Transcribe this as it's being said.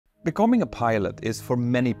Becoming a pilot is for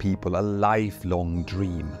many people a lifelong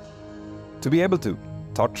dream. To be able to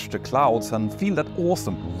touch the clouds and feel that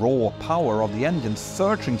awesome raw power of the engine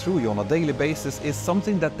surging through you on a daily basis is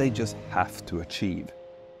something that they just have to achieve.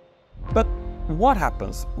 But what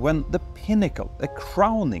happens when the pinnacle, the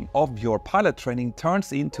crowning of your pilot training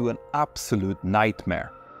turns into an absolute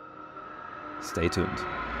nightmare? Stay tuned.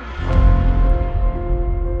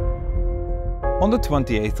 On the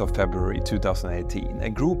 28th of February 2018, a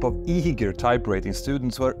group of eager type-rating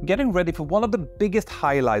students were getting ready for one of the biggest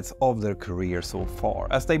highlights of their career so far,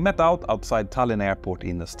 as they met out outside Tallinn Airport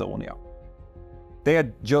in Estonia. They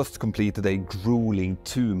had just completed a grueling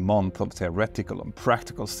 2 months of theoretical and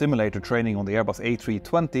practical simulator training on the Airbus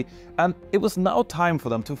A320, and it was now time for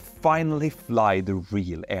them to finally fly the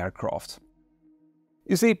real aircraft.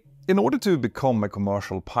 You see, in order to become a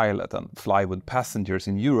commercial pilot and fly with passengers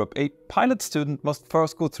in Europe, a pilot student must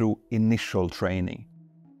first go through initial training.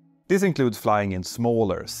 This includes flying in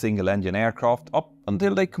smaller single-engine aircraft up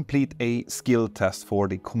until they complete a skill test for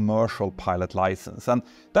the commercial pilot license, and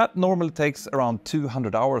that normally takes around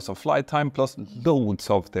 200 hours of flight time plus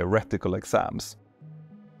loads of theoretical exams.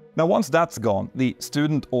 Now, once that's gone, the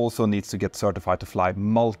student also needs to get certified to fly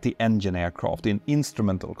multi-engine aircraft in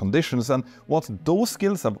instrumental conditions, and once those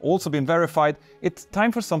skills have also been verified, it's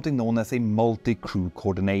time for something known as a multi-crew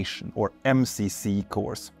coordination, or MCC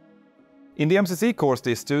course. In the MCC course,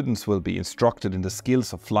 the students will be instructed in the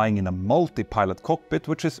skills of flying in a multi-pilot cockpit,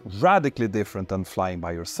 which is radically different than flying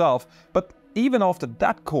by yourself, but even after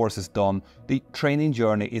that course is done, the training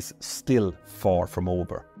journey is still far from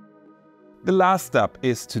over. The last step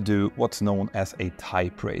is to do what's known as a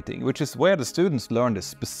type rating, which is where the students learn the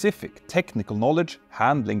specific technical knowledge,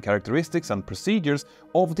 handling characteristics and procedures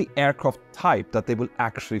of the aircraft type that they will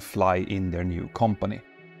actually fly in their new company.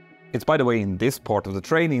 It's, by the way, in this part of the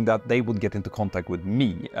training that they would get into contact with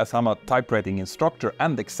me, as I'm a type rating instructor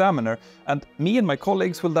and examiner, and me and my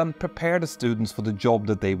colleagues will then prepare the students for the job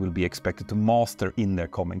that they will be expected to master in their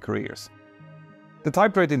coming careers. The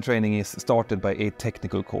type rating training is started by a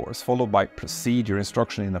technical course, followed by procedure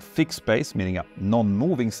instruction in a fixed space, meaning a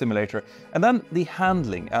non-moving simulator, and then the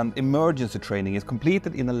handling and emergency training is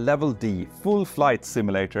completed in a level D full flight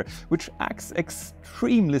simulator, which acts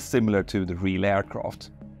extremely similar to the real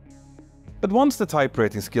aircraft. But once the type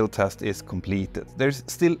rating skill test is completed, there's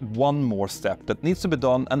still one more step that needs to be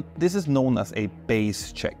done, and this is known as a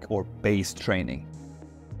base check or base training.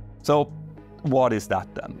 So what is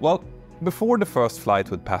that then? Well, before the first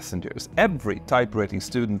flight with passengers, every type rating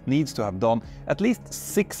student needs to have done at least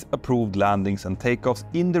 6 approved landings and takeoffs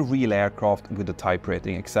in the real aircraft with a type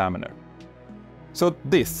rating examiner. So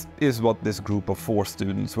this is what this group of 4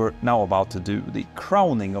 students were now about to do, the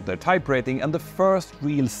crowning of their type rating and the first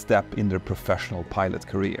real step in their professional pilot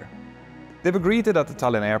career. They were greeted at the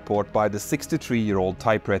Tallinn airport by the 63-year-old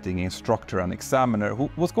type rating instructor and examiner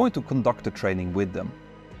who was going to conduct the training with them.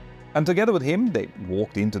 And together with him, they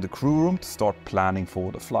walked into the crew room to start planning for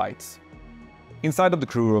the flights. Inside of the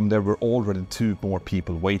crew room, there were already 2 more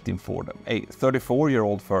people waiting for them. A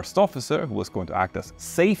 34-year-old first officer, who was going to act as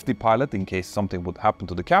safety pilot in case something would happen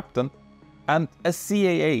to the captain, and a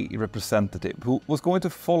CAA representative, who was going to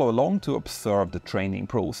follow along to observe the training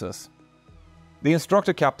process. The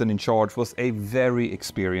instructor captain in charge was a very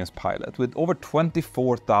experienced pilot with over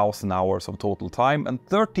 24,000 hours of total time and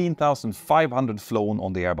 13,500 flown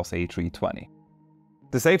on the Airbus A320.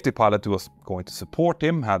 The safety pilot who was going to support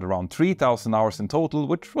him had around 3,000 hours in total,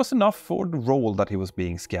 which was enough for the role that he was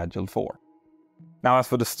being scheduled for. Now, as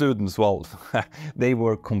for the students, well, they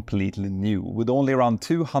were completely new, with only around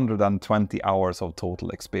 220 hours of total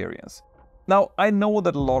experience. Now, I know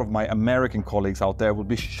that a lot of my American colleagues out there will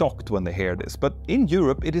be shocked when they hear this, but in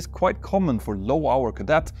Europe it is quite common for low-hour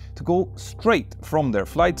cadets to go straight from their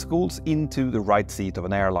flight schools into the right seat of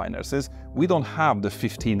an airliner, since we don't have the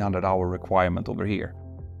 1,500-hour requirement over here.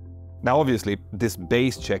 Now, obviously, this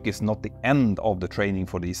base check is not the end of the training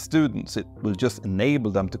for these students. It will just enable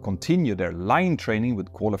them to continue their line training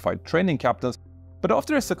with qualified training captains. But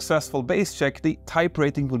after a successful base check, the type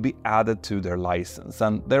rating will be added to their license,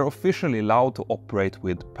 and they're officially allowed to operate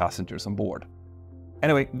with passengers on board.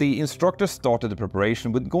 Anyway, the instructor started the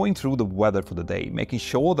preparation with going through the weather for the day, making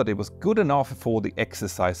sure that it was good enough for the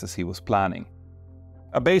exercises he was planning.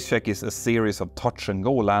 A base check is a series of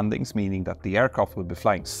touch-and-go landings, meaning that the aircraft will be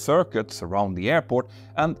flying circuits around the airport,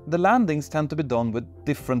 and the landings tend to be done with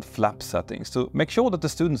different flap settings to make sure that the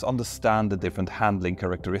students understand the different handling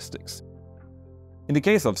characteristics. In the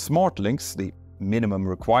case of SmartLinks, the minimum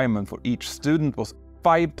requirement for each student was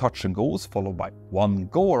 5 touch and goes, followed by 1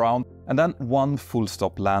 go around, and then 1 full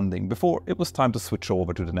stop landing before it was time to switch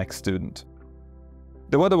over to the next student.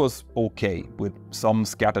 The weather was okay, with some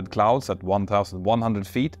scattered clouds at 1,100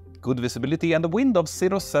 feet, good visibility and a wind of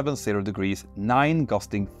 070 degrees, 9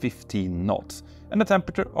 gusting 15 knots, and a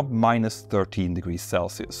temperature of minus 13 degrees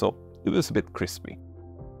Celsius, so it was a bit crispy.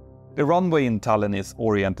 The runway in Tallinn is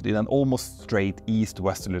oriented in an almost straight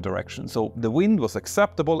east-westerly direction, so the wind was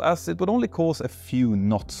acceptable as it would only cause a few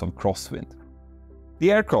knots of crosswind.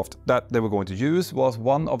 The aircraft that they were going to use was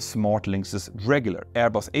one of SmartLynx's regular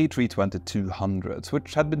Airbus A320-200s,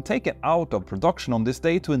 which had been taken out of production on this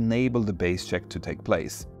day to enable the base check to take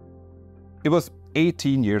place. It was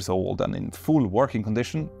 18 years old and in full working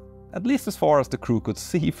condition, at least as far as the crew could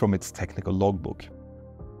see from its technical logbook.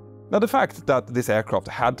 Now, the fact that this aircraft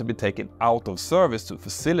had to be taken out of service to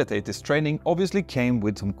facilitate this training obviously came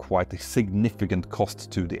with some quite a significant cost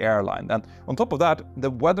to the airline, and on top of that, the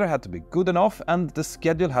weather had to be good enough and the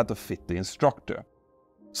schedule had to fit the instructor.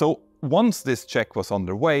 So once this check was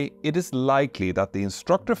underway, it is likely that the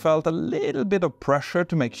instructor felt a little bit of pressure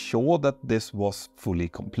to make sure that this was fully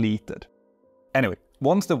completed. Anyway,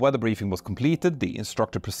 once the weather briefing was completed, the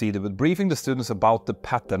instructor proceeded with briefing the students about the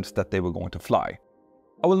patterns that they were going to fly.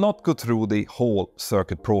 I will not go through the whole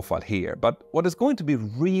circuit profile here, but what is going to be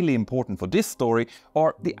really important for this story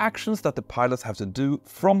are the actions that the pilots have to do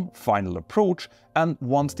from final approach and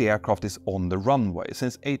once the aircraft is on the runway,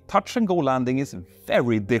 since a touch-and-go landing is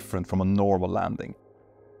very different from a normal landing.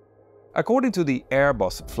 According to the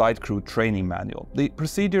Airbus Flight Crew Training Manual, the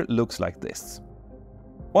procedure looks like this.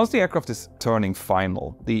 Once the aircraft is turning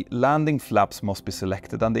final, the landing flaps must be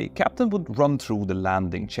selected and the captain would run through the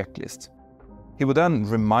landing checklist. He would then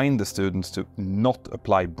remind the students to not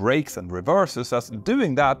apply brakes and reverses, as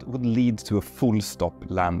doing that would lead to a full stop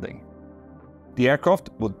landing. The aircraft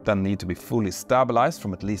would then need to be fully stabilized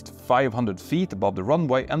from at least 500 feet above the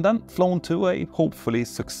runway and then flown to a hopefully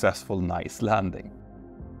successful nice landing.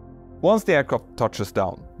 Once the aircraft touches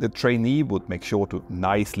down, the trainee would make sure to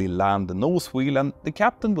nicely land the nose wheel and the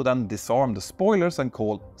captain would then disarm the spoilers and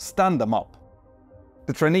call "stand them up."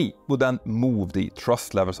 The trainee would then move the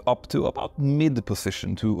thrust levers up to about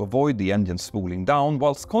mid-position to avoid the engine spooling down,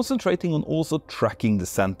 whilst concentrating on also tracking the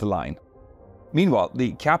center line. Meanwhile,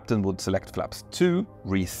 the captain would select flaps 2,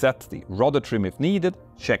 reset the rudder trim if needed,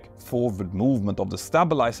 check forward movement of the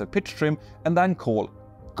stabilizer pitch trim, and then call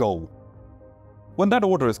 "go." When that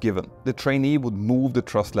order is given, the trainee would move the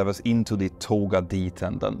thrust levers into the toga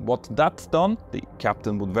detent, and once that's done, the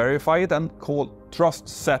captain would verify it and call "thrust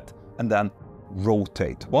set" and then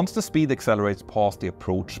rotate once the speed accelerates past the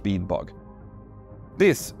approach speed bug.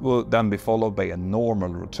 This will then be followed by a normal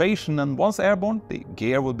rotation, and once airborne, the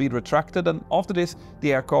gear will be retracted, and after this,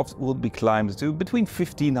 the aircraft will be climbed to between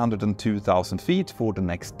 1,500 and 2,000 feet for the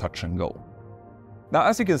next touch and go. Now,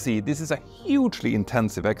 as you can see, this is a hugely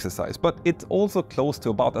intensive exercise, but it's also close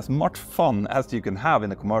to about as much fun as you can have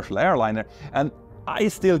in a commercial airliner, and I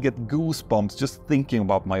still get goosebumps just thinking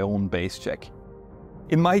about my own base check.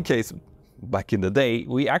 In my case, back in the day,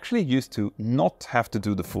 we actually used to not have to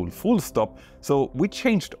do the full stop, so we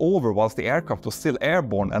changed over whilst the aircraft was still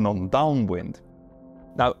airborne and on downwind.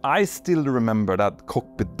 Now, I still remember that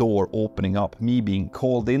cockpit door opening up, me being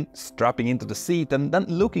called in, strapping into the seat and then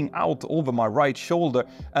looking out over my right shoulder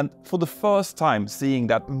and for the first time seeing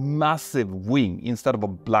that massive wing instead of a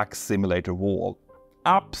black simulator wall.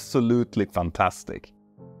 Absolutely fantastic.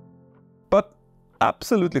 But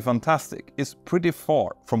absolutely fantastic is pretty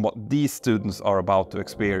far from what these students are about to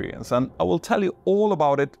experience, and I will tell you all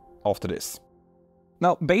about it after this.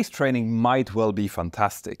 Now, base training might well be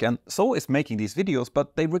fantastic, and so is making these videos,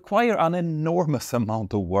 but they require an enormous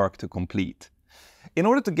amount of work to complete. In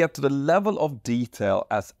order to get to the level of detail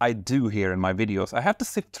as I do here in my videos, I have to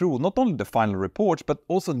sift through not only the final reports, but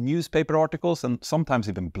also newspaper articles and sometimes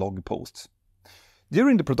even blog posts.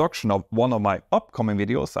 During the production of one of my upcoming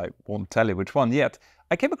videos, I won't tell you which one yet,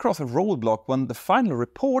 I came across a roadblock when the final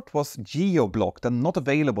report was geo-blocked and not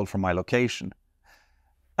available from my location.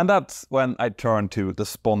 And that's when I turned to the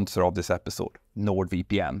sponsor of this episode,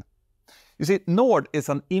 NordVPN. You see, Nord is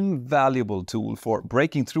an invaluable tool for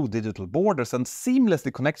breaking through digital borders and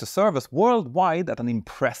seamlessly connect to servers worldwide at an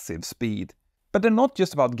impressive speed. But they're not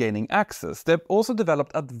just about gaining access, they've also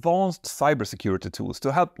developed advanced cybersecurity tools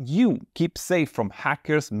to help you keep safe from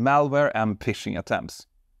hackers, malware and phishing attempts.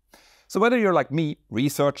 So whether you're like me,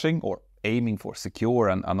 researching or aiming for secure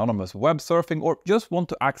and anonymous web surfing, or just want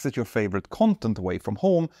to access your favorite content away from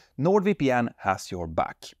home, NordVPN has your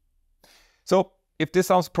back. So if this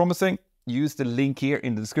sounds promising, use the link here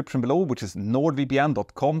in the description below, which is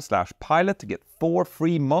nordvpn.com/pilot to get 4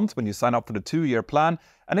 free months when you sign up for the 2-year plan.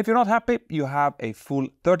 And if you're not happy, you have a full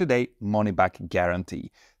 30-day money-back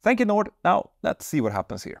guarantee. Thank you, Nord. Now, let's see what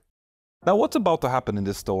happens here. Now, what's about to happen in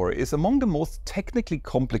this story is among the most technically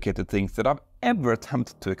complicated things that I've ever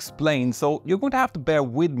attempted to explain, so you're going to have to bear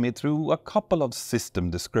with me through a couple of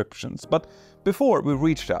system descriptions. But before we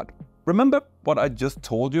reach that, remember what I just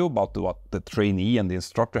told you about what the trainee and the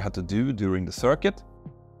instructor had to do during the circuit?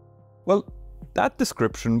 Well, that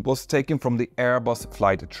description was taken from the Airbus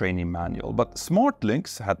flight training manual, but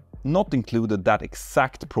SmartLynx had not included that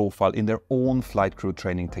exact profile in their own flight crew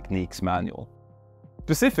training techniques manual.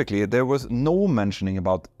 Specifically, there was no mentioning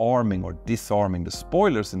about arming or disarming the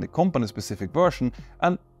spoilers in the company-specific version,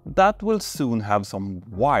 and that will soon have some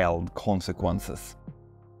wild consequences.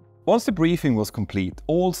 Once the briefing was complete,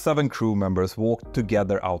 all 7 crew members walked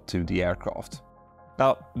together out to the aircraft.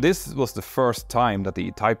 Now, this was the first time that the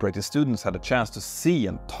type-rated students had a chance to see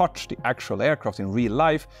and touch the actual aircraft in real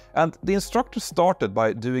life, and the instructor started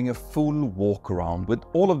by doing a full walk-around with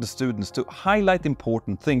all of the students to highlight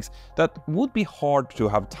important things that would be hard to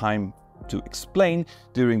have time to explain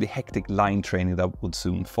during the hectic line training that would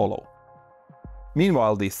soon follow.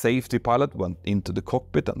 Meanwhile, the safety pilot went into the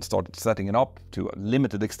cockpit and started setting it up to a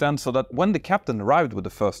limited extent so that when the captain arrived with the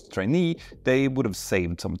first trainee, they would have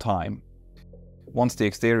saved some time. Once the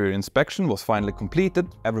exterior inspection was finally completed,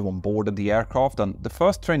 everyone boarded the aircraft and the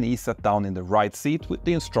first trainee sat down in the right seat with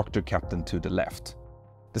the instructor captain to the left.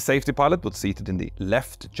 The safety pilot was seated in the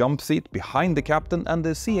left jump seat behind the captain and the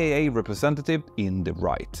CAA representative in the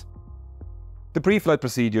right. The pre-flight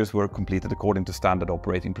procedures were completed according to standard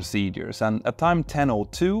operating procedures, and at time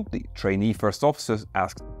 10:02, the trainee first officer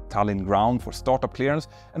asked Tallinn ground for startup clearance,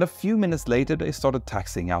 and a few minutes later they started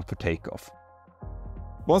taxiing out for takeoff.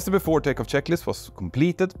 Once the before takeoff checklist was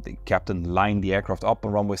completed, the captain lined the aircraft up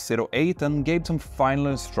on runway 08 and gave some final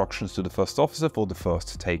instructions to the first officer for the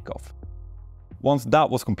first takeoff. Once that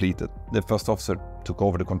was completed, the first officer took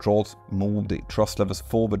over the controls, moved the thrust levels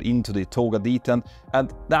forward into the toga detent,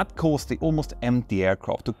 and that caused the almost empty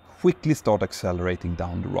aircraft to quickly start accelerating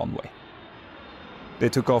down the runway. They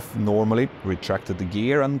took off normally, retracted the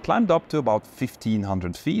gear and climbed up to about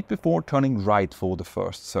 1500 feet before turning right for the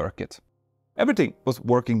first circuit. Everything was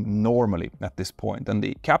working normally at this point, and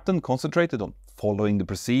the captain concentrated on following the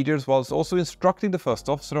procedures whilst also instructing the first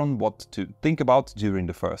officer on what to think about during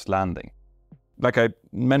the first landing. Like I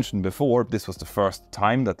mentioned before, this was the first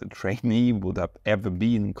time that the trainee would have ever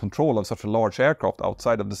been in control of such a large aircraft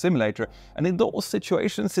outside of the simulator, and in those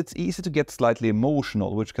situations it's easy to get slightly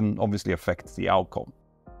emotional, which can obviously affect the outcome.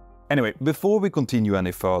 Anyway, before we continue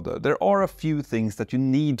any further, there are a few things that you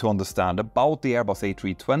need to understand about the Airbus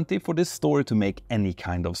A320 for this story to make any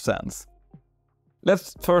kind of sense.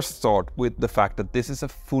 Let's first start with the fact that this is a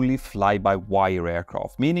fully fly-by-wire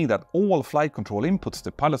aircraft, meaning that all flight control inputs the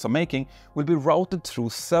pilots are making will be routed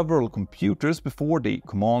through several computers before the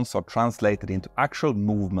commands are translated into actual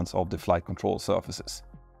movements of the flight control surfaces.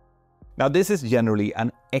 Now, this is generally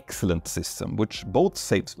an excellent system, which both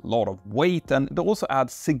saves a lot of weight and it also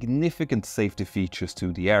adds significant safety features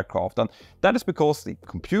to the aircraft, and that is because the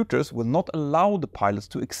computers will not allow the pilots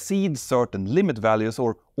to exceed certain limit values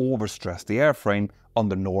or overstress the airframe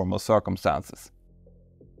under normal circumstances.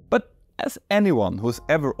 But as anyone who's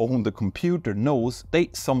ever owned a computer knows, they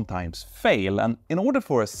sometimes fail, and in order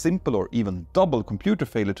for a simple or even double computer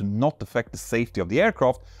failure to not affect the safety of the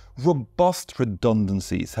aircraft, robust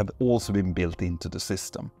redundancies have also been built into the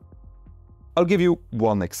system. I'll give you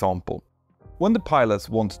one example. When the pilots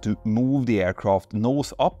want to move the aircraft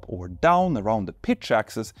nose up or down around the pitch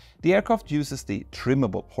axis, the aircraft uses the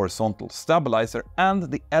trimmable horizontal stabilizer and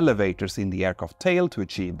the elevators in the aircraft tail to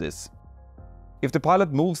achieve this. If the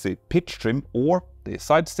pilot moves the pitch trim or the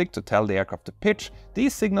side stick to tell the aircraft to pitch,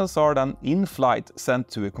 these signals are then in flight sent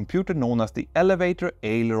to a computer known as the Elevator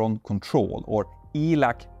Aileron Control, or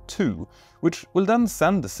ELAC2, which will then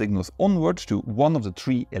send the signals onwards to one of the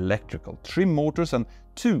 3 electrical trim motors and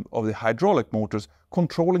 2 of the hydraulic motors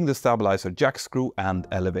controlling the stabilizer jack screw and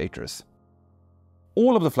elevators.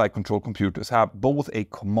 All of the flight control computers have both a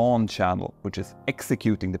command channel, which is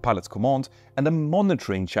executing the pilot's commands, and a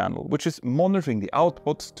monitoring channel, which is monitoring the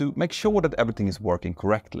outputs to make sure that everything is working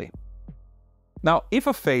correctly. Now, if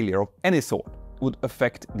a failure of any sort would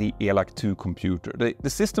affect the ELAC2 computer, the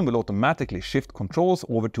system will automatically shift controls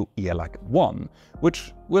over to ELAC1,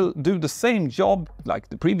 which will do the same job like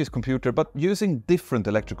the previous computer, but using different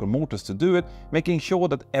electrical motors to do it, making sure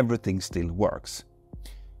that everything still works.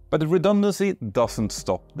 But the redundancy doesn't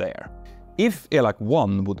stop there. If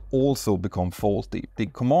ELAC1 would also become faulty, the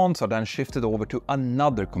commands are then shifted over to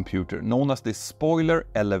another computer known as the Spoiler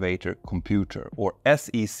Elevator Computer, or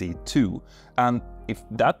SEC2, and if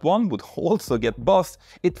that one would also get bust,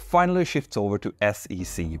 it finally shifts over to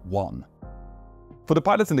SEC1. For the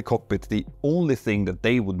pilots in the cockpit, the only thing that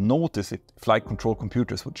they would notice if flight control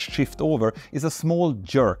computers would shift over is a small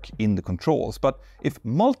jerk in the controls, but if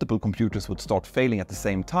multiple computers would start failing at the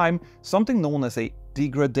same time, something known as a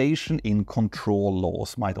degradation in control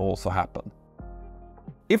laws might also happen.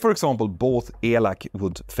 If, for example, both ELAC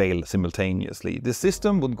would fail simultaneously, the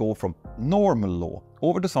system would go from normal law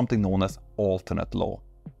over to something known as alternate law.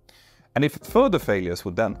 And if further failures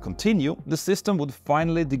would then continue, the system would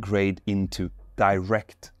finally degrade into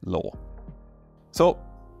direct law. So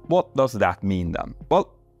what does that mean then?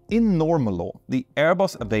 Well, in normal law, the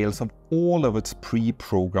Airbus avails of all of its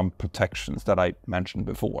pre-programmed protections that I mentioned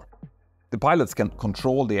before. The pilots can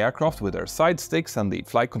control the aircraft with their side sticks, and the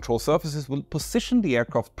flight control surfaces will position the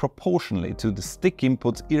aircraft proportionally to the stick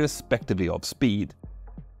inputs irrespectively of speed.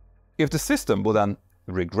 If the system will then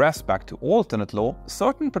regress back to alternate law,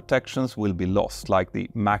 certain protections will be lost, like the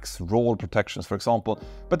max roll protections for example,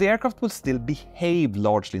 but the aircraft will still behave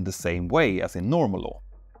largely in the same way as in normal law.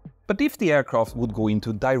 But if the aircraft would go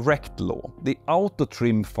into direct law, the auto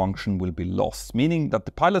trim function will be lost, meaning that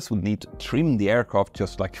the pilots would need to trim the aircraft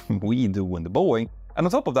just like we do in the Boeing, and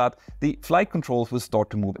on top of that, the flight controls will start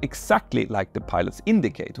to move exactly like the pilots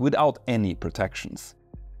indicate, without any protections.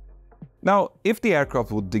 Now, if the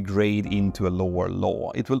aircraft would degrade into a lower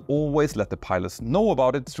law, it will always let the pilots know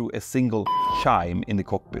about it through a single chime in the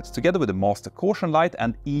cockpits, together with a master caution light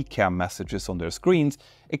and ECAM messages on their screens,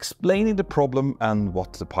 explaining the problem and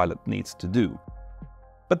what the pilot needs to do.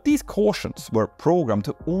 But these cautions were programmed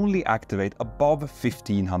to only activate above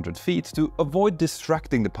 1500 feet to avoid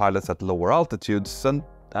distracting the pilots at lower altitudes, and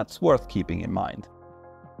that's worth keeping in mind.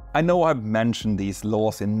 I know I've mentioned these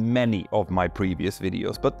laws in many of my previous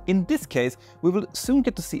videos, but in this case we will soon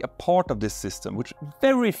get to see a part of this system which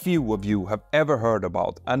very few of you have ever heard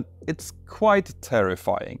about, and it's quite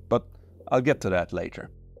terrifying, but I'll get to that later.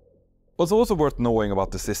 What's also worth knowing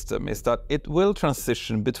about the system is that it will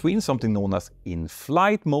transition between something known as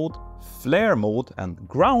in-flight mode, flare mode and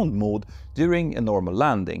ground mode during a normal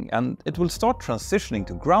landing, and it will start transitioning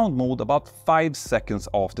to ground mode about 5 seconds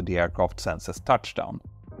after the aircraft senses touchdown.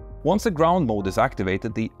 Once the ground mode is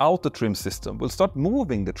activated, the auto trim system will start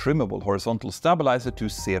moving the trimmable horizontal stabilizer to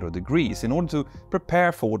 0 degrees in order to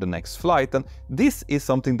prepare for the next flight, and this is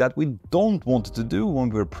something that we don't want to do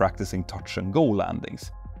when we're practicing touch and go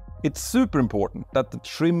landings. It's super important that the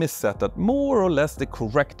trim is set at more or less the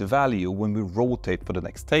correct value when we rotate for the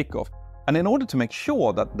next takeoff, and in order to make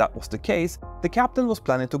sure that that was the case, the captain was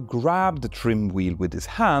planning to grab the trim wheel with his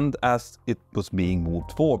hand as it was being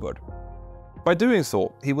moved forward. By doing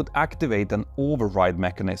so, he would activate an override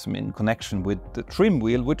mechanism in connection with the trim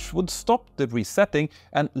wheel, which would stop the resetting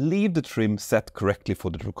and leave the trim set correctly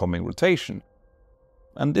for the coming rotation.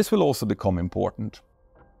 And this will also become important.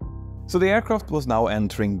 So the aircraft was now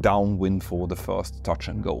entering downwind for the first touch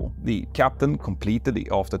and go. The captain completed the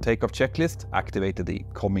after takeoff checklist, activated the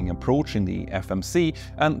coming approach in the FMC,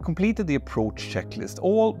 and completed the approach checklist,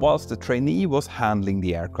 all whilst the trainee was handling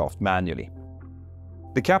the aircraft manually.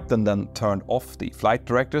 The captain then turned off the flight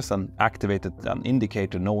directors and activated an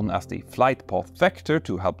indicator known as the flight path vector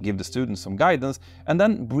to help give the students some guidance, and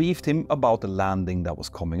then briefed him about the landing that was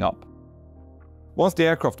coming up. Once the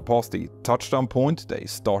aircraft passed the touchdown point, they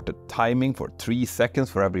started timing for 3 seconds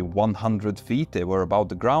for every 100 feet they were above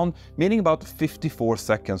the ground, meaning about 54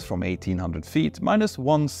 seconds from 1800 feet, minus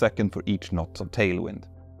 1 second for each knot of tailwind.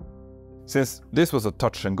 Since this was a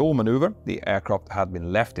touch and go maneuver, the aircraft had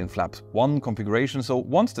been left in flaps 1 configuration, so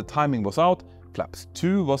once the timing was out, flaps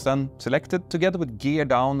 2 was then selected together with gear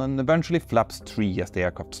down and eventually flaps 3 as the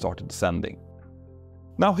aircraft started descending.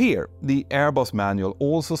 Now here, the Airbus manual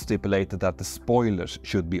also stipulated that the spoilers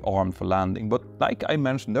should be armed for landing, but like I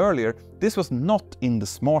mentioned earlier, this was not in the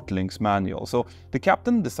SmartLinks manual, so the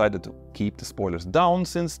captain decided to keep the spoilers down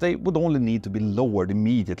since they would only need to be lowered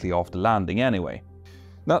immediately after landing anyway.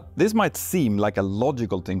 Now, this might seem like a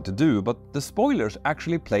logical thing to do, but the spoilers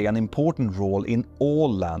actually play an important role in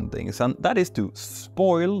all landings, and that is to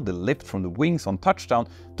spoil the lift from the wings on touchdown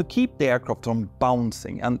to keep the aircraft from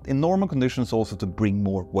bouncing, and in normal conditions also to bring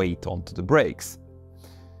more weight onto the brakes.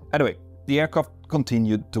 Anyway, the aircraft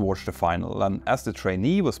continued towards the final, and as the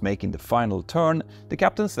trainee was making the final turn, the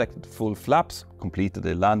captain selected full flaps, completed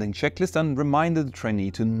the landing checklist, and reminded the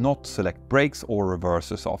trainee to not select brakes or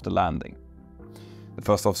reversers after landing. The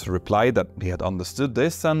first officer replied that he had understood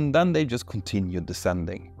this, and then they just continued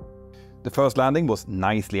descending. The first landing was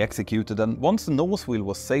nicely executed, and once the nose wheel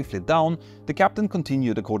was safely down, the captain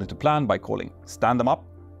continued according to plan by calling "stand them up,"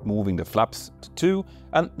 moving the flaps to 2,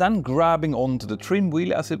 and then grabbing onto the trim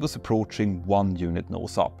wheel as it was approaching 1 unit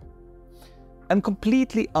nose up. And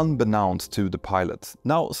completely unbeknownst to the pilots,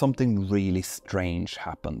 now something really strange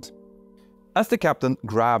happened. As the captain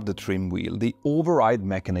grabbed the trim wheel, the override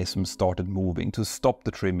mechanism started moving to stop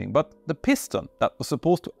the trimming, but the piston that was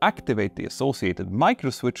supposed to activate the associated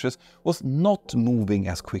microswitches was not moving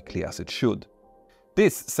as quickly as it should.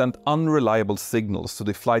 This sent unreliable signals to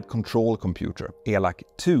the flight control computer, ELAC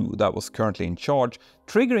 2, that was currently in charge,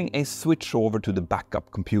 triggering a switch over to the backup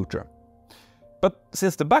computer. But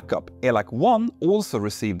since the backup, ELAC 1, also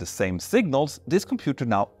received the same signals, this computer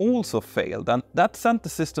now also failed, and that sent the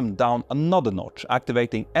system down another notch,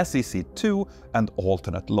 activating SEC 2 and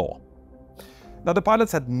alternate law. Now, the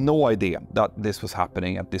pilots had no idea that this was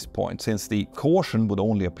happening at this point, since the caution would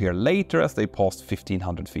only appear later as they passed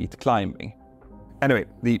 1500 feet climbing. Anyway,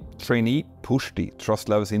 the trainee pushed the thrust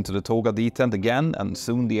levers into the toga detent again, and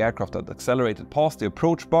soon the aircraft had accelerated past the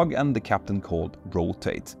approach bug and the captain called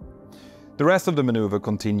rotate. The rest of the maneuver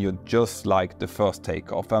continued just like the first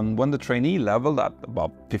takeoff, and when the trainee leveled at about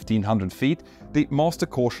 1500 feet, the master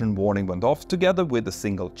caution warning went off together with a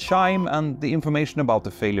single chime, and the information about the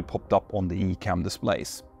failure popped up on the ECAM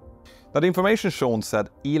displays. Now, the information shown said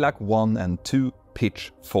ELAC 1 and 2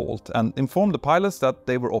 pitch fault, and informed the pilots that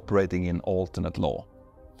they were operating in alternate law.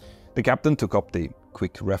 The captain took up the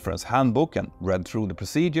quick reference handbook and read through the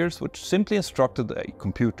procedures, which simply instructed a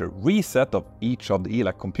computer reset of each of the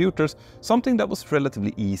ELAC computers, something that was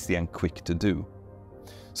relatively easy and quick to do.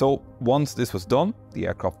 So once this was done, the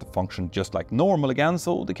aircraft functioned just like normal again,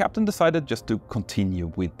 so the captain decided just to continue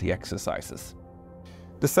with the exercises.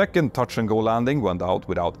 The second touch-and-go landing went out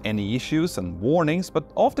without any issues and warnings, but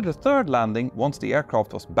after the third landing, once the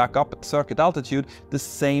aircraft was back up at circuit altitude, the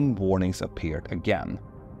same warnings appeared again.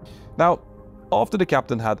 Now, after the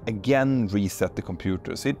captain had again reset the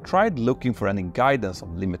computers, he tried looking for any guidance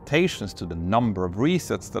on limitations to the number of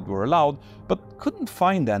resets that were allowed, but couldn't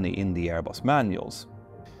find any in the Airbus manuals.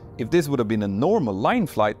 If this would have been a normal line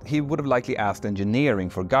flight, he would have likely asked engineering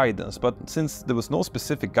for guidance, but since there was no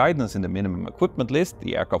specific guidance in the minimum equipment list,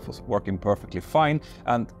 the aircraft was working perfectly fine,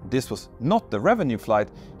 and this was not the revenue flight,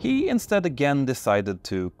 he instead again decided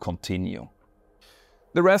to continue.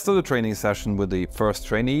 The rest of the training session with the first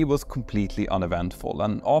trainee was completely uneventful,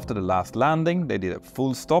 and after the last landing, they did a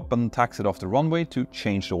full stop and taxied off the runway to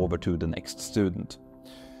change over to the next student.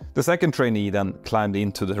 The second trainee then climbed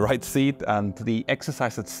into the right seat, and the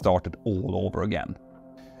exercises started all over again.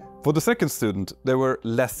 For the second student, there were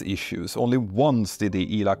less issues. Only once did the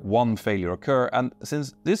ELAC 1 failure occur, and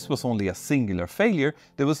since this was only a singular failure,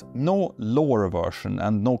 there was no law reversion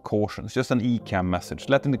and no cautions, just an ECAM message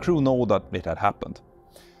letting the crew know that it had happened.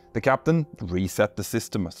 The captain reset the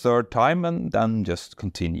system a third time and then just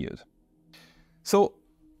continued. So,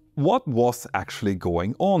 what was actually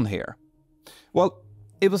going on here? Well,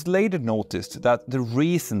 it was later noticed that the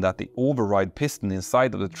reason that the override piston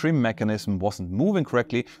inside of the trim mechanism wasn't moving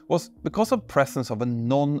correctly was because of presence of a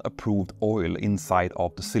non-approved oil inside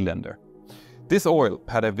of the cylinder. This oil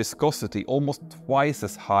had a viscosity almost twice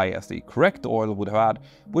as high as the correct oil would have had,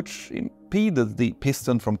 which impeded the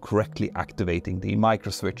piston from correctly activating the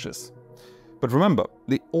microswitches. But remember,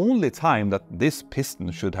 the only time that this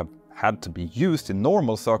piston should have had to be used in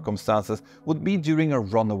normal circumstances would be during a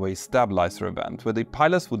runaway stabilizer event, where the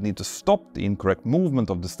pilots would need to stop the incorrect movement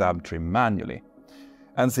of the stab trim manually.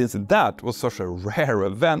 And since that was such a rare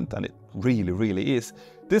event, and it really is,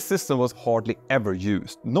 this system was hardly ever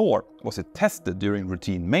used, nor was it tested during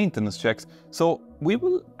routine maintenance checks, so we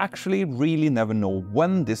will actually really never know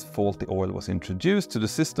when this faulty oil was introduced to the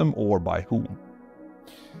system or by whom.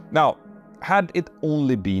 Now, had it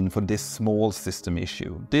only been for this small system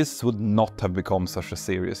issue, this would not have become such a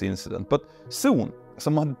serious incident, but soon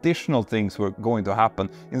some additional things were going to happen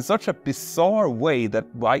in such a bizarre way that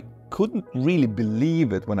I couldn't really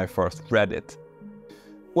believe it when I first read it.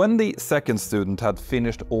 When the second student had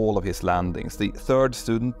finished all of his landings, the third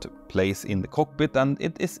student took place in the cockpit, and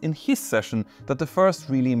it is in his session that the first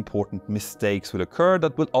really important mistakes will occur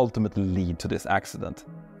that will ultimately lead to this accident.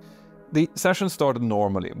 The session started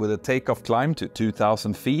normally, with a takeoff climb to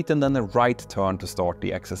 2000 feet and then a right turn to start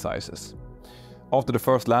the exercises. After the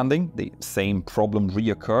first landing, the same problem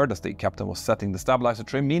reoccurred as the captain was setting the stabilizer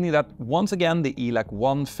trim, meaning that once again the ELAC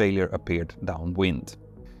 1 failure appeared downwind.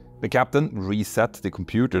 The captain reset the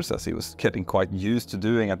computers, as he was getting quite used to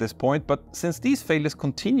doing at this point, but since these failures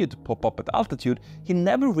continued to pop up at altitude, he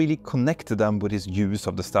never really connected them with his use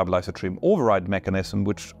of the stabilizer trim override mechanism,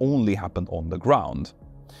 which only happened on the ground.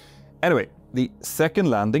 Anyway, the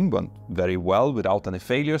second landing went very well without any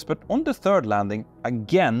failures, but on the third landing,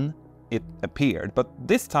 again it appeared, but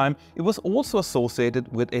this time it was also associated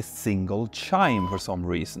with a single chime for some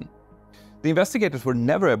reason. The investigators were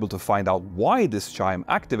never able to find out why this chime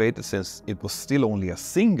activated, since it was still only a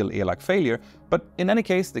single ELAC failure, but in any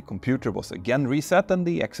case the computer was again reset and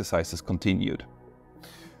the exercises continued.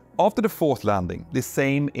 After the fourth landing, the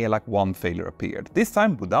same ELAC 1 failure appeared, this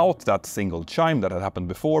time without that single chime that had happened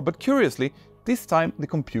before, but curiously, this time the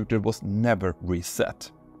computer was never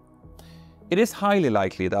reset. It is highly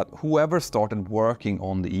likely that whoever started working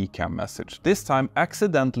on the ECAM message this time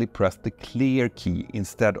accidentally pressed the clear key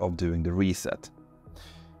instead of doing the reset.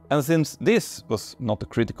 And since this was not a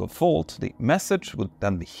critical fault, the message would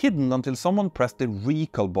then be hidden until someone pressed the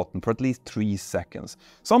recall button for at least 3 seconds,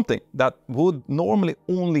 something that would normally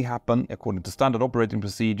only happen, according to standard operating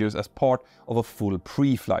procedures, as part of a full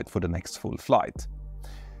pre-flight for the next full flight.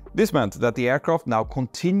 This meant that the aircraft now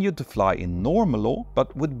continued to fly in normal law,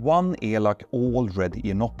 but with one ELAC already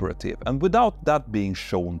inoperative, and without that being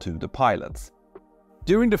shown to the pilots.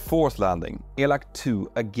 During the fourth landing, ELAC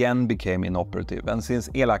 2 again became inoperative, and since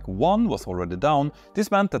ELAC 1 was already down,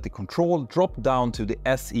 this meant that the control dropped down to the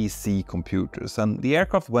SEC computers, and the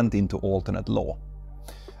aircraft went into alternate law.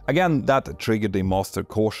 Again, that triggered the master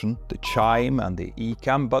caution, the chime and the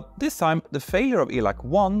ECAM, but this time the failure of ELAC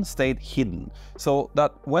 1 stayed hidden, so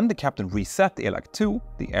that when the captain reset ELAC 2,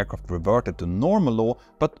 the aircraft reverted to normal law,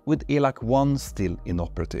 but with ELAC 1 still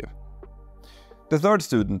inoperative. The third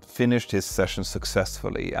student finished his session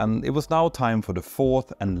successfully, and it was now time for the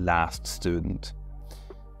fourth and last student.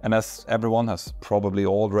 And as everyone has probably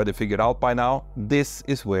already figured out by now, this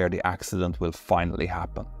is where the accident will finally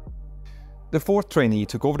happen. The fourth trainee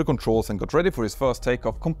took over the controls and got ready for his first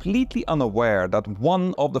takeoff, completely unaware that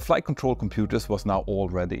one of the flight control computers was now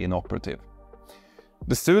already inoperative.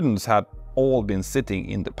 The students had all been sitting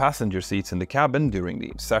in the passenger seats in the cabin during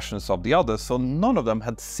the sessions of the others, so none of them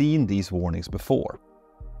had seen these warnings before.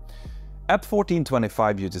 At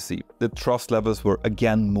 14:25 UTC, the thrust levels were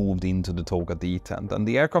again moved into the Toga detent, and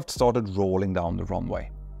the aircraft started rolling down the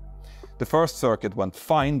runway. The first circuit went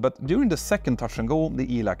fine, but during the second touch and go, the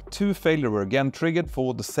ELAC 2 failure were again triggered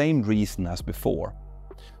for the same reason as before.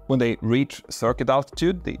 When they reached circuit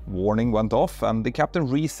altitude, the warning went off and the captain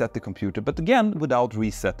reset the computer, but again without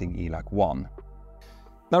resetting ELAC 1.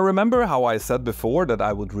 Now remember how I said before that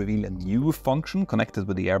I would reveal a new function connected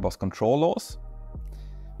with the Airbus control laws?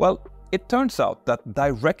 Well, it turns out that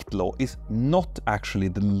direct law is not actually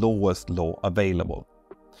the lowest law available.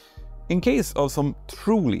 In case of some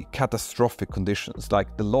truly catastrophic conditions,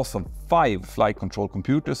 like the loss of 5 flight control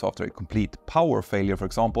computers after a complete power failure, for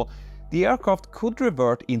example, the aircraft could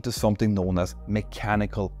revert into something known as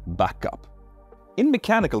mechanical backup. In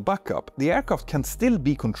mechanical backup, the aircraft can still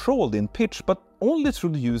be controlled in pitch, but only through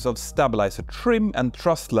the use of stabilizer trim and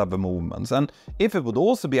thrust lever movements, and if it would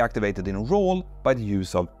also be activated in roll by the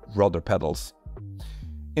use of rudder pedals.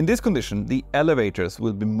 In this condition, the elevators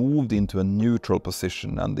will be moved into a neutral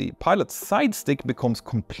position and the pilot's side stick becomes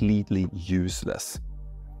completely useless.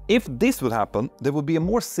 If this would happen, there would be a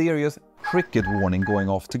more serious cricket warning going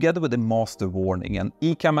off together with a master warning and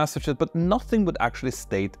ECAM messages, but nothing would actually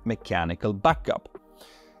state mechanical backup.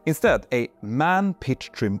 Instead, a man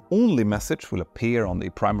pitch trim only message will appear on the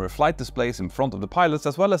primary flight displays in front of the pilots,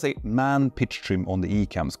 as well as a man pitch trim on the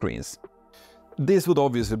ECAM screens. This would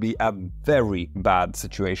obviously be a very bad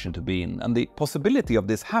situation to be in, and the possibility of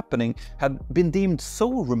this happening had been deemed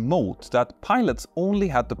so remote that pilots only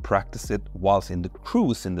had to practice it whilst in the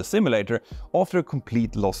cruise in the simulator after a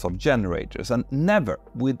complete loss of generators, and never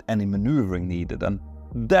with any maneuvering needed, and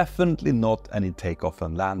definitely not any takeoff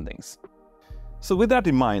and landings. So with that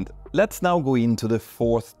in mind, let's now go into the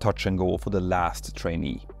fourth touch and go for the last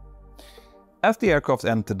trainee. As the aircraft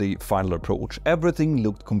entered the final approach, everything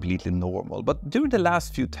looked completely normal, but during the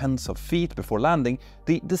last few tens of feet before landing,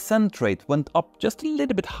 the descent rate went up just a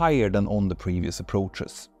little bit higher than on the previous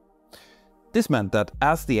approaches. This meant that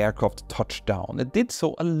as the aircraft touched down, it did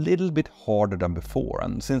so a little bit harder than before,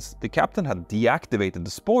 and since the captain had deactivated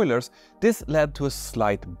the spoilers, this led to a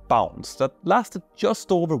slight bounce that lasted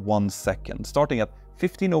just over 1 second, starting at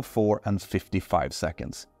 15:04 and 55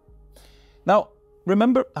 seconds. Now,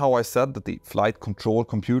 remember how I said that the flight control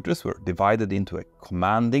computers were divided into a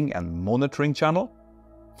commanding and monitoring channel?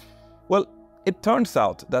 Well, it turns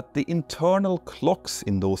out that the internal clocks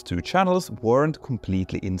in those two channels weren't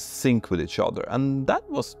completely in sync with each other, and that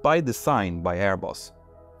was by design by Airbus.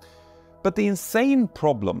 But the insane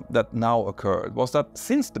problem that now occurred was that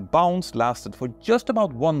since the bounce lasted for just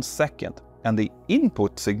about 1 second, and the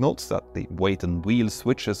input signals that the weight and wheel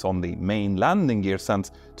switches on the main landing gear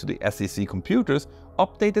sends to the SEC computers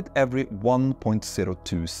updated every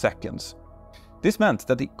 1.02 seconds. This meant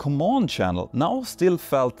that the command channel now still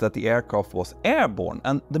felt that the aircraft was airborne,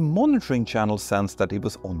 and the monitoring channel sensed that it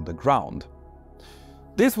was on the ground.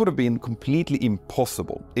 This would have been completely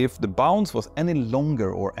impossible if the bounce was any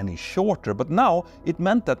longer or any shorter, but now it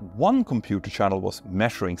meant that one computer channel was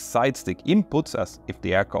measuring sidestick inputs as if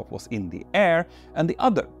the aircraft was in the air, and the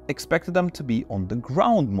other expected them to be on the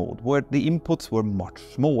ground mode, where the inputs were much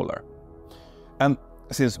smaller. And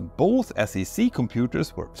since both SEC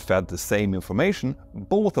computers were fed the same information,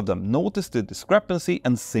 both of them noticed the discrepancy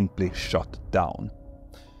and simply shut down.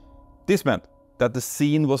 This meant that the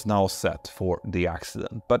scene was now set for the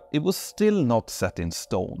accident, but it was still not set in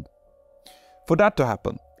stone. For that to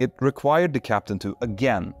happen, it required the captain to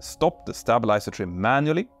again stop the stabilizer trim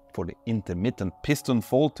manually, for the intermittent piston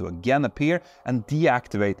fault to again appear, and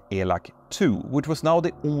deactivate ELAC 2, which was now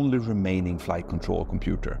the only remaining flight control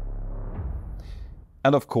computer.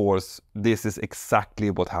 And of course, this is exactly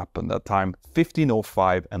what happened at time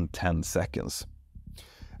 15:05 and 10 seconds.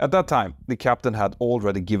 At that time, the captain had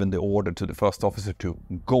already given the order to the first officer to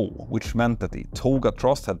go, which meant that the toga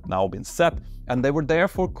thrust had now been set, and they were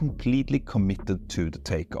therefore completely committed to the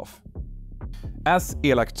takeoff. As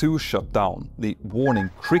ELAC 2 shut down, the warning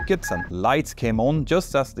crickets and lights came on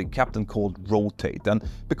just as the captain called rotate, and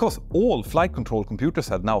because all flight control computers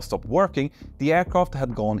had now stopped working, the aircraft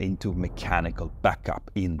had gone into mechanical backup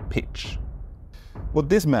in pitch. What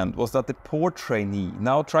this meant was that the poor trainee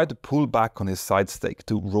now tried to pull back on his side stake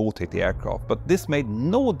to rotate the aircraft, but this made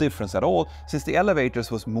no difference at all since the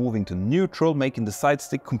elevators was moving to neutral, making the side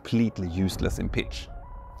stick completely useless in pitch.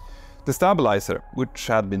 The stabilizer, which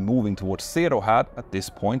had been moving towards zero, had, at this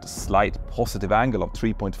point, a slight positive angle of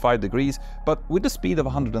 3.5 degrees, but with a speed of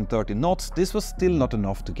 130 knots, this was still not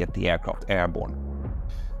enough to get the aircraft airborne.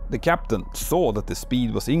 The captain saw that the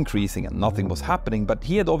speed was increasing and nothing was happening, but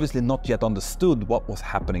he had obviously not yet understood what was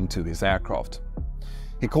happening to his aircraft.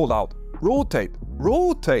 He called out, "Rotate!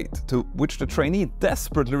 Rotate!" to which the trainee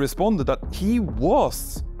desperately responded that he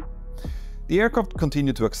was. The aircraft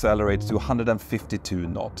continued to accelerate to 152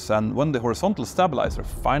 knots, and when the horizontal stabilizer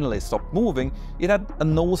finally stopped moving, it had a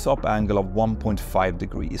nose-up angle of 1.5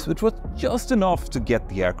 degrees, which was just enough to get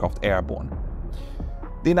the aircraft airborne.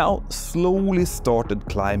 They now slowly started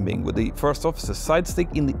climbing, with the first officer's side stick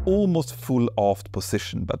in the almost full aft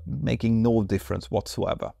position, but making no difference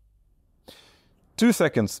whatsoever. 2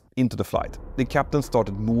 seconds into the flight, the captain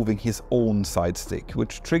started moving his own side stick,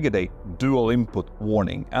 which triggered a dual input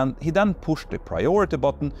warning, and he then pushed the priority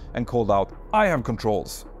button and called out, "I have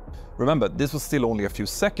controls." Remember, this was still only a few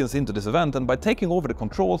seconds into this event, and by taking over the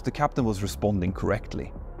controls, the captain was responding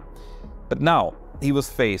correctly. But now, he was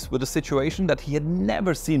faced with a situation that he had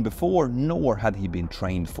never seen before, nor had he been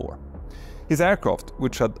trained for. His aircraft,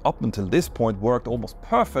 which had up until this point worked almost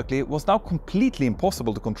perfectly, was now completely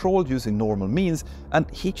impossible to control using normal means, and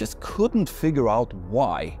he just couldn't figure out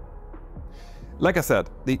why. Like I said,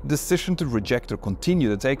 the decision to reject or continue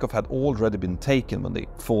the takeoff had already been taken when the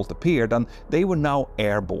fault appeared, and they were now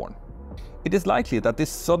airborne. It is likely that this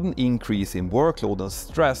sudden increase in workload and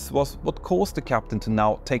stress was what caused the captain to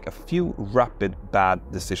now take a few rapid bad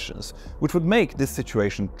decisions, which would make this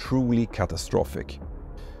situation truly catastrophic.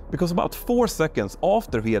 Because about 4 seconds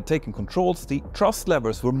after he had taken controls, the thrust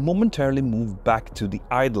levers were momentarily moved back to the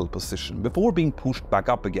idle position before being pushed back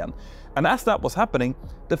up again. And as that was happening,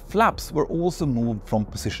 the flaps were also moved from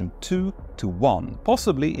position 2 to 1,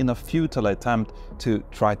 possibly in a futile attempt to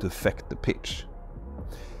try to affect the pitch.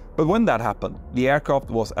 But when that happened, the aircraft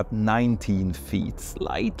was at 19 feet,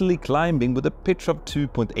 slightly climbing with a pitch of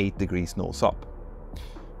 2.8 degrees nose up.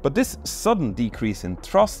 But this sudden decrease in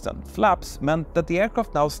thrust and flaps meant that the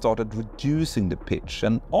aircraft now started reducing the pitch,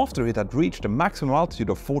 and after it had reached a maximum altitude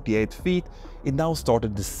of 48 feet, it now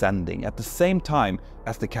started descending at the same time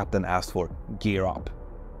as the captain asked for "gear up."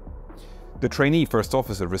 The trainee first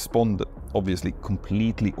officer responded, obviously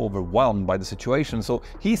completely overwhelmed by the situation, so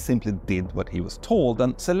he simply did what he was told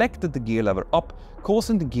and selected the gear lever up,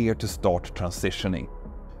 causing the gear to start transitioning.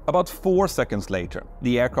 About 4 seconds later,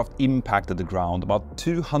 the aircraft impacted the ground about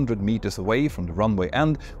 200 meters away from the runway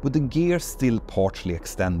end, with the gear still partially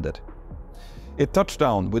extended. It touched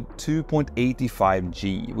down with 2.85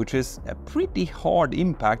 G, which is a pretty hard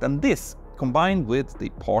impact, and this, combined with the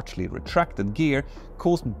partially retracted gear,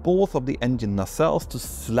 caused both of the engine nacelles to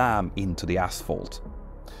slam into the asphalt.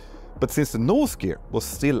 But since the nose gear was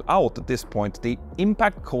still out at this point, the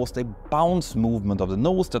impact caused a bounce movement of the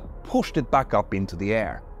nose that pushed it back up into the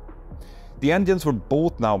air. The engines were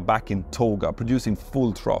both now back in toga, producing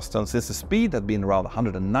full thrust, and since the speed had been around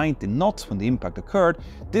 190 knots when the impact occurred,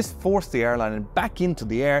 this forced the airliner back into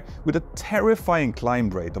the air with a terrifying climb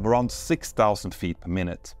rate of around 6,000 feet per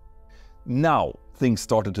minute. Now, things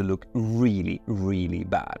started to look really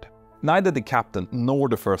bad. Neither the captain nor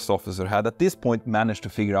the first officer had at this point managed to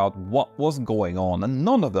figure out what was going on, and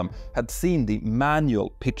none of them had seen the manual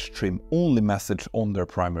pitch trim only message on their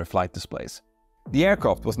primary flight displays. The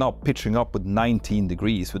aircraft was now pitching up with 19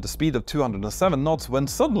 degrees with a speed of 207 knots when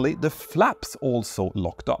suddenly the flaps also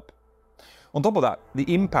locked up. On top of that,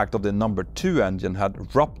 the impact of the number 2 engine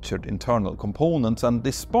had ruptured internal components, and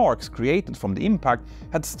the sparks created from the impact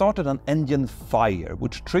had started an engine fire,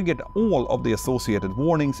 which triggered all of the associated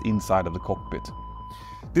warnings inside of the cockpit.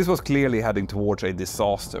 This was clearly heading towards a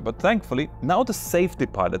disaster, but thankfully, now the safety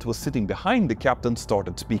pilot who was sitting behind the captain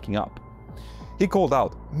started speaking up. He called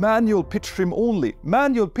out, "Manual pitch trim only!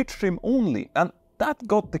 Manual pitch trim only!" And that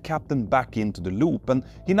got the captain back into the loop, and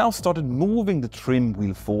he now started moving the trim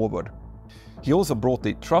wheel forward. He also brought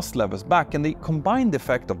the thrust levers back, and the combined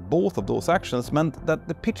effect of both of those actions meant that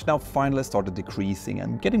the pitch now finally started decreasing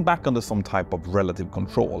and getting back under some type of relative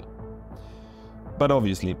control. But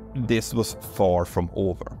obviously, this was far from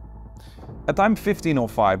over. At time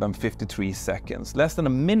 15:05 and 53 seconds, less than a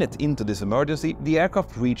minute into this emergency, the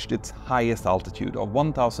aircraft reached its highest altitude of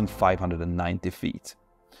 1,590 feet.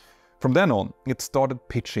 From then on, it started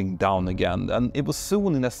pitching down again, and it was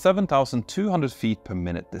soon in a 7,200 feet per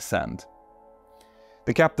minute descent.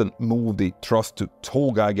 The captain moved the thrust to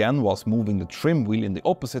toga again whilst moving the trim wheel in the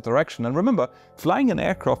opposite direction, and remember, flying an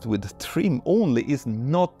aircraft with trim only is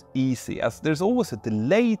not easy, as there's always a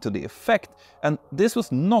delay to the effect, and this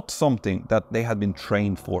was not something that they had been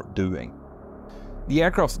trained for doing. The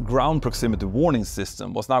aircraft's ground proximity warning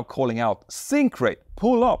system was now calling out "Sink rate,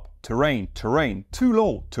 pull up, terrain, terrain, too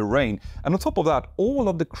low, terrain," and on top of that, all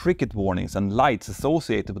of the cricket warnings and lights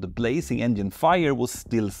associated with the blazing engine fire was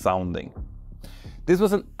still sounding. This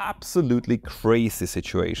was an absolutely crazy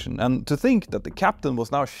situation, and to think that the captain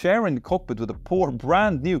was now sharing the cockpit with a poor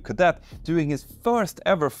brand new cadet doing his first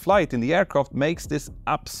ever flight in the aircraft makes this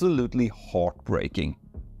absolutely heartbreaking.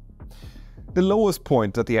 The lowest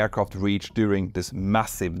point that the aircraft reached during this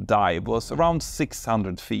massive dive was around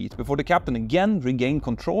 600 feet, before the captain again regained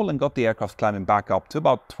control and got the aircraft climbing back up to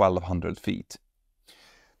about 1,200 feet.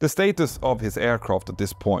 The status of his aircraft at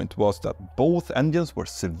this point was that both engines were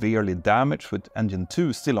severely damaged, with engine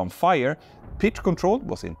 2 still on fire, pitch control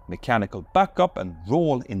was in mechanical backup and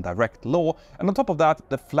roll in direct low, and on top of that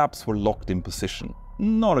the flaps were locked in position.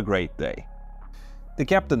 Not a great day. The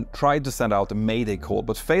captain tried to send out a mayday call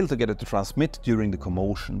but failed to get it to transmit during the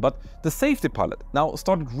commotion, but the safety pilot now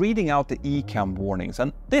started reading out the ECAM warnings,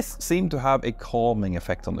 and this seemed to have a calming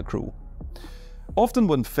effect on the crew. Often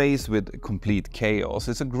when faced with complete chaos,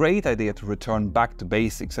 it's a great idea to return back to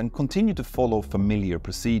basics and continue to follow familiar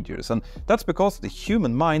procedures, and that's because the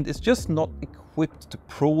human mind is just not equipped to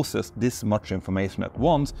process this much information at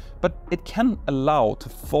once, but it can allow to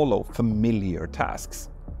follow familiar tasks.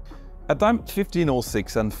 At time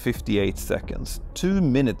 15:06 and 58 seconds, 2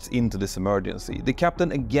 minutes into this emergency, the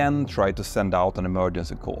captain again tried to send out an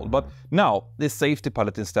emergency call, but now the safety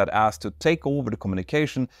pilot instead asked to take over the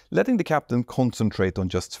communication, letting the captain concentrate on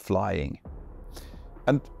just flying.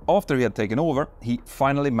 And after he had taken over, he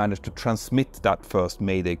finally managed to transmit that first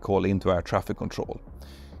mayday call into air traffic control.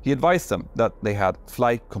 He advised them that they had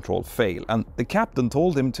flight control fail, and the captain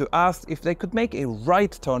told him to ask if they could make a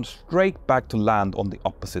right turn straight back to land on the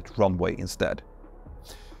opposite runway instead.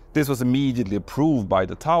 This was immediately approved by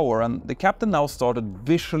the tower, and the captain now started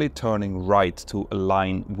visually turning right to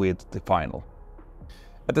align with the final.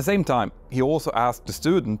 At the same time, he also asked the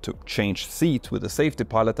student to change seat with the safety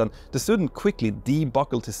pilot, and the student quickly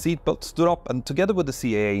debuckled his seatbelt, stood up, and together with the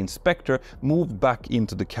CAA inspector moved back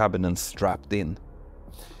into the cabin and strapped in.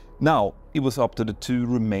 Now, it was up to the 2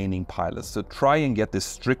 remaining pilots to try and get this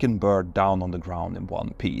stricken bird down on the ground in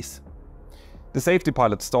one piece. The safety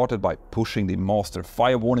pilot started by pushing the master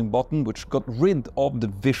fire warning button, which got rid of the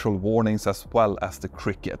visual warnings as well as the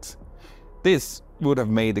crickets. This would have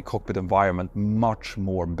made the cockpit environment much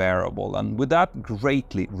more bearable, and with that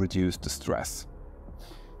greatly reduced the stress.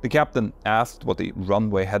 The captain asked what the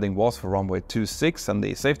runway heading was for runway 26, and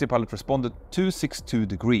the safety pilot responded 262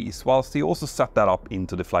 degrees, whilst he also set that up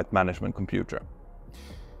into the flight management computer.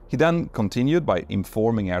 He then continued by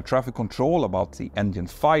informing air traffic control about the engine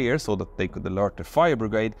fire so that they could alert the fire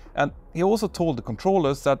brigade, and he also told the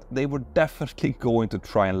controllers that they were definitely going to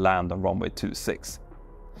try and land on runway 26.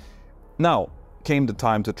 Now came the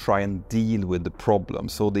time to try and deal with the problem,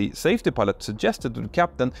 so the safety pilot suggested to the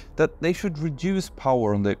captain that they should reduce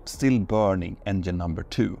power on the still burning engine number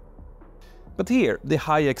 2. But here, the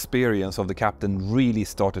high experience of the captain really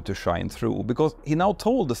started to shine through, because he now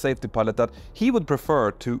told the safety pilot that he would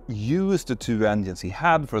prefer to use the 2 engines he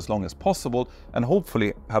had for as long as possible and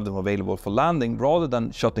hopefully have them available for landing rather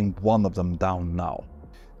than shutting one of them down now.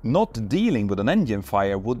 Not dealing with an engine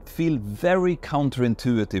fire would feel very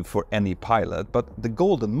counterintuitive for any pilot, but the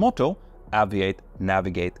golden motto, aviate,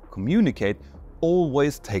 navigate, communicate,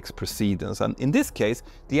 always takes precedence, and in this case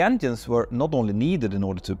the engines were not only needed in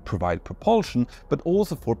order to provide propulsion but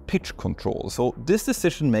also for pitch control, so this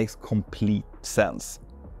decision makes complete sense.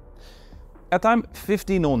 At time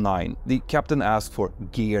 15:09 the captain asked for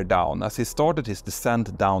gear down as he started his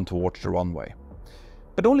descent down towards the runway.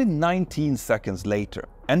 But only 19 seconds later,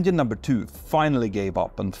 engine number 2 finally gave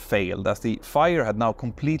up and failed as the fire had now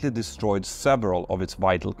completely destroyed several of its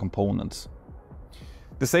vital components.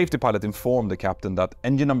 The safety pilot informed the captain that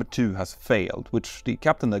engine number 2 has failed, which the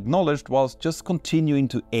captain acknowledged whilst just continuing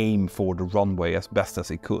to aim for the runway as best as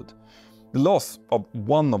he could. The loss of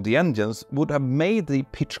one of the engines would have made the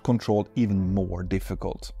pitch control even more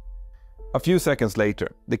difficult. A few seconds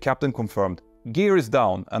later, the captain confirmed gear is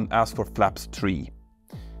down and asked for flaps 3.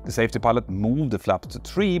 The safety pilot moved the flaps to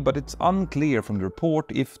 3, but it's unclear from the report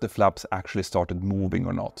if the flaps actually started moving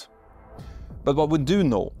or not. But what we do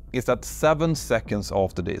know is that 7 seconds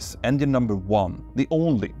after this, engine number 1, the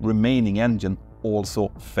only remaining engine,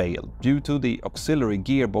 also failed due to the auxiliary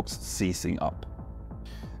gearbox seizing up.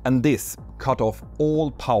 And this cut off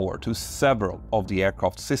all power to several of the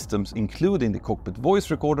aircraft systems, including the cockpit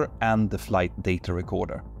voice recorder and the flight data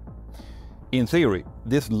recorder. In theory,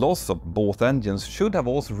 this loss of both engines should have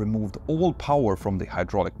also removed all power from the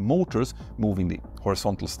hydraulic motors, moving the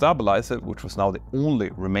horizontal stabilizer, which was now the only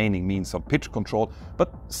remaining means of pitch control,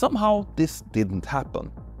 but somehow this didn't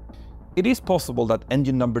happen. It is possible that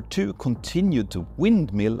engine number 2 continued to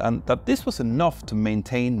windmill and that this was enough to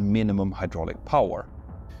maintain minimum hydraulic power.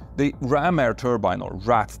 The ram air turbine, or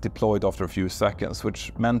RAT, deployed after a few seconds,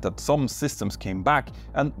 which meant that some systems came back,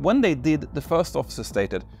 and when they did, the first officer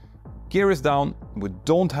stated, "Gear is down, we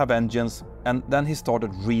don't have engines," and then he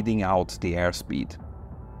started reading out the airspeed.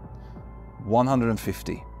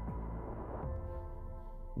 150,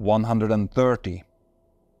 130,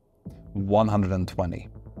 120.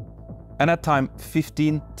 And at time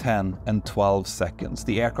 15, 10 and 12 seconds,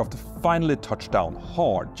 the aircraft finally touched down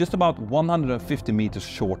hard, just about 150 meters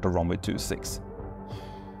short of runway 26.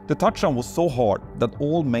 The touchdown was so hard that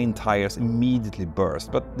all main tires immediately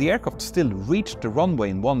burst, but the aircraft still reached the runway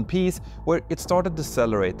in one piece, where it started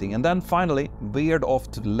decelerating and then finally veered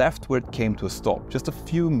off to the left, where it came to a stop, just a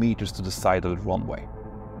few meters to the side of the runway.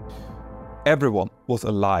 Everyone was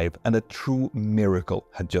alive and a true miracle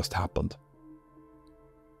had just happened.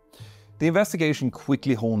 The investigation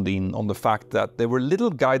quickly honed in on the fact that there were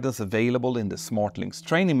little guidance available in the SmartLynx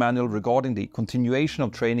training manual regarding the continuation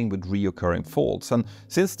of training with reoccurring faults, and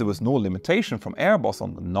since there was no limitation from Airbus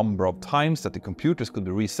on the number of times that the computers could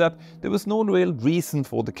be reset, there was no real reason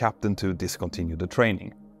for the captain to discontinue the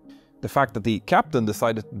training. The fact that the captain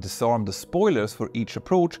decided to disarm the spoilers for each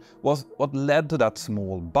approach was what led to that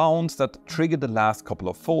small bounce that triggered the last couple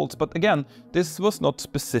of faults, but again, this was not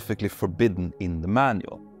specifically forbidden in the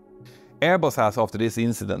manual. Airbus has, after this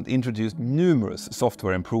incident, introduced numerous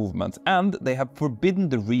software improvements, and they have forbidden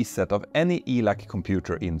the reset of any ELAC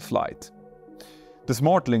computer in flight. The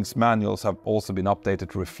SmartLynx manuals have also been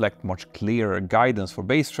updated to reflect much clearer guidance for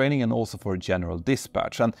base training and also for general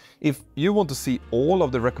dispatch. And if you want to see all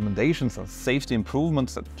of the recommendations and safety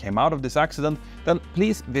improvements that came out of this accident, then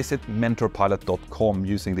please visit mentorpilot.com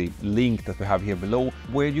using the link that we have here below,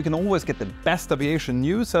 where you can always get the best aviation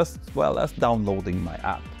news as well as downloading my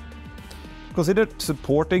app. Consider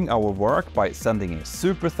supporting our work by sending a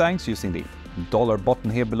super thanks using the dollar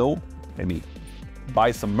button here below, maybe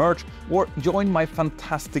buy some merch, or join my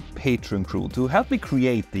fantastic Patreon crew to help me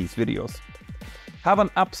create these videos. Have an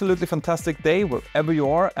absolutely fantastic day wherever you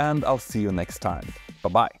are, and I'll see you next time. Bye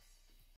bye.